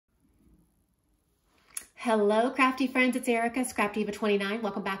Hello crafty friends, it's Erica, crafty29.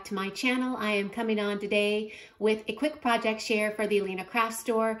 Welcome back to my channel. I am coming on today with a quick project share for the Alina craft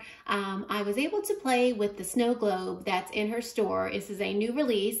store. I was able to play with the snow globe that's in her store. This is a new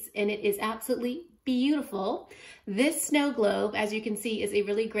release and it is absolutely beautiful. This snow globe, as you can see, is a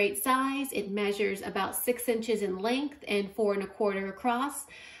really great size. It measures about 6 inches in length and 4 1/4 across.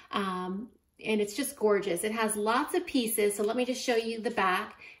 And it's just gorgeous. It has lots of pieces, so let me just show you the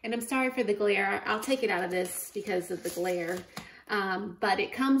back. And I'm sorry for the glare. I'll take it out of this because of the glare. But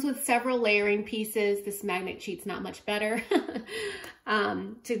it comes with several layering pieces. This magnet sheet's not much better.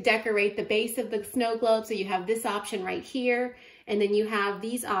 To decorate the base of the snow globe. So you have this option right here. And then you have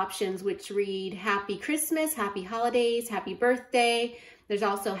these options which read Happy Christmas, Happy Holidays, Happy Birthday. There's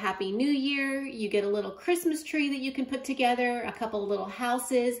also Happy New Year. You get a little Christmas tree that you can put together, a couple of little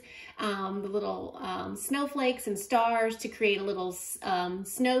houses, the little snowflakes and stars to create a little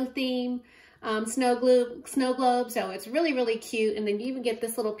snow theme, snow globe. So it's really, really cute. And then you even get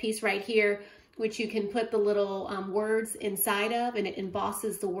this little piece right here, which you can put the little words inside of, and it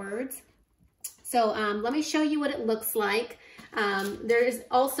embosses the words. So let me show you what it looks like. There is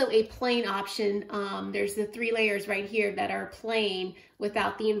also a plain option. There's the 3 layers right here that are plain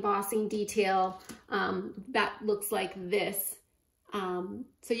without the embossing detail. That looks like this.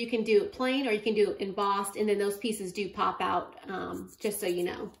 So you can do it plain or you can do it embossed, and then those pieces do pop out, just so you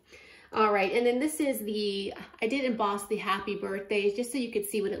know. All right, and then this is I did emboss the happy birthdays just so you could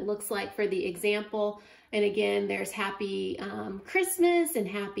see what it looks like for the example. And again, there's Happy Christmas and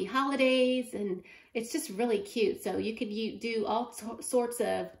Happy Holidays, and it's just really cute. So you could do all sorts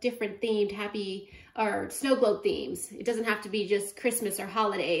of different themed snow globe themes. It doesn't have to be just Christmas or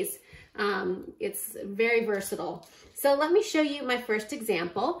holidays. It's very versatile. So let me show you my first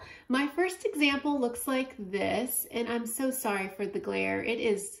example. My first example looks like this, and I'm so sorry for the glare. It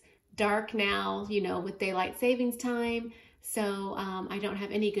is dark now, you know, with daylight savings time. So I don't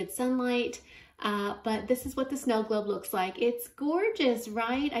have any good sunlight. But this is what the snow globe looks like. It's gorgeous,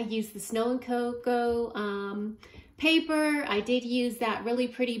 right? I used the Snow and Cocoa paper. I did use that really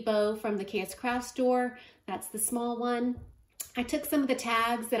pretty bow from the KS Craft Store. That's the small one. I took some of the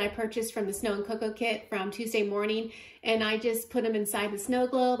tags that I purchased from the Snow and Cocoa kit from Tuesday morning, and I just put them inside the snow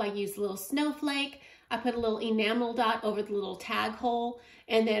globe. I used a little snowflake. I put a little enamel dot over the little tag hole.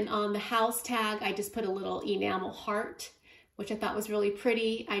 And then on the house tag, I just put a little enamel heart, which I thought was really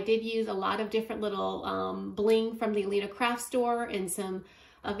pretty. I did use a lot of different little bling from the Alina craft store and some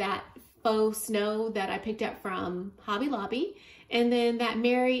of that faux snow that I picked up from Hobby Lobby. And then that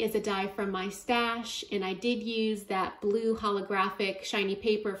Mary is a die from my stash, and I did use that blue holographic shiny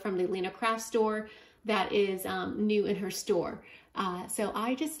paper from the Alina craft store that is new in her store. So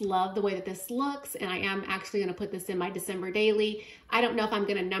I just love the way that this looks, and I am actually going to put this in my December daily. I don't know if I'm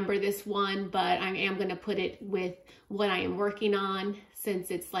going to number this one, but I am going to put it with what I am working on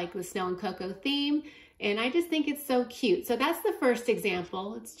since it's like the Snow and Cocoa theme, and I just think it's so cute. So that's the first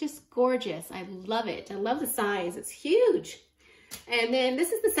example. It's just gorgeous. I love it. I love the size. It's huge. And then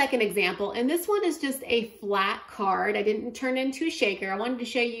this is the second example, and this one is just a flat card. I didn't turn it into a shaker. I wanted to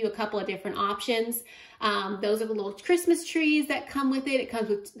show you a couple of different options. Those are the little Christmas trees that come with it. It comes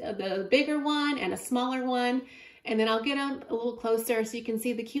with the bigger one and a smaller one. And then I'll get on a little closer so you can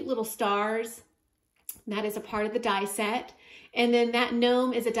see the cute little stars. That is a part of the die set. And then that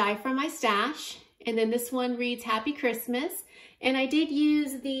gnome is a die from my stash. And then this one reads Happy Christmas. And I did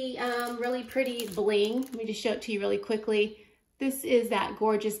use the really pretty bling. Let me just show it to you really quickly. This is that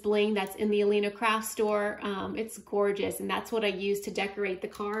gorgeous bling that's in the Alina craft store. It's gorgeous, and that's what I used to decorate the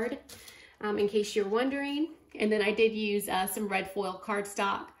card, in case you're wondering. And then I did use some red foil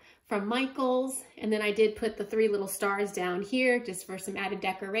cardstock from Michael's, and then I did put the 3 little stars down here just for some added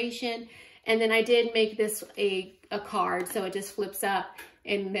decoration. And then I did make this a card, so it just flips up,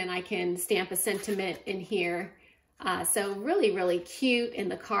 and then I can stamp a sentiment in here. So really, really cute,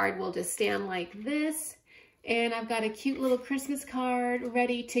 and the card will just stand like this. And I've got a cute little Christmas card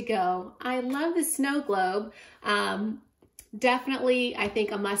ready to go. I love the snow globe. Definitely, I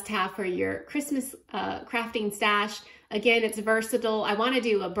think, a must-have for your Christmas crafting stash. Again, it's versatile. I want to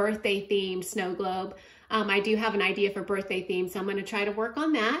do a birthday themed snow globe. I do have an idea for birthday theme, so I'm going to try to work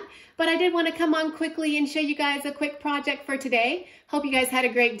on that. But I did want to come on quickly and show you guys a quick project for today. Hope you guys had a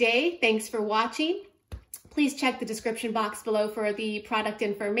great day. Thanks for watching. Please check the description box below for the product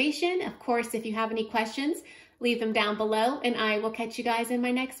information. Of course, if you have any questions, leave them down below, and I will catch you guys in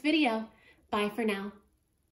my next video. Bye for now.